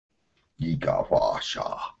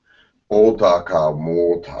Gigavasha. Otaka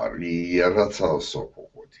Motari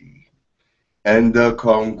Ratsasopoti. And the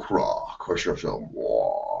Konkra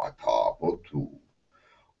Koshoshamwa Tabotu.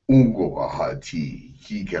 Ungovahati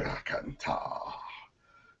Higerakanta.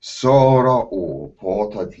 Sora o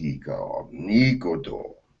Potatika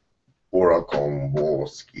Nikoto.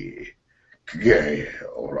 Orakomboski. Kge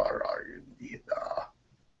Orarindida.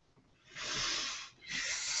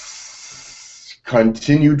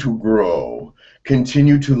 Continue to grow.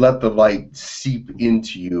 Continue to let the light seep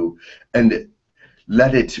into you and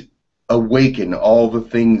let it awaken all the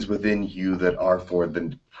things within you that are for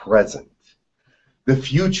the present. The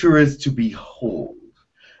future is to behold,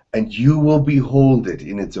 and you will behold it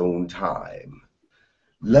in its own time.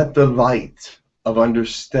 Let the light of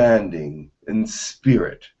understanding and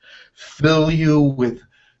spirit fill you with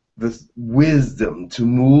the wisdom to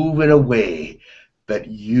move in a way that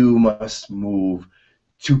you must move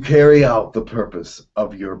to carry out the purpose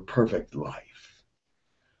of your perfect life.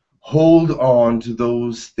 Hold on to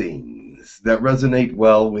those things that resonate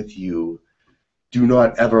well with you. Do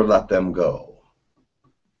not ever let them go.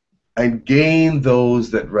 And gain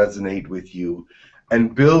those that resonate with you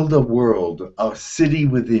and build a world, a city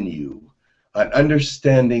within you, an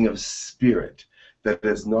understanding of spirit that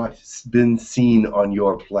has not been seen on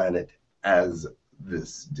your planet as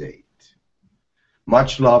this date.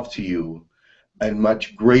 Much love to you and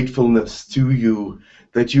much gratefulness to you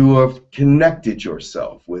that you have connected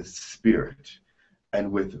yourself with spirit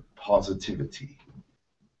and with positivity.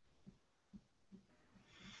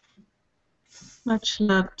 Much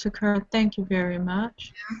love, Tekkrr. Thank you very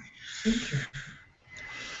much. Thank you.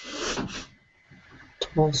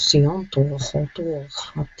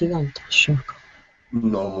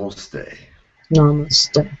 Namaste.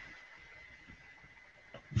 Namaste.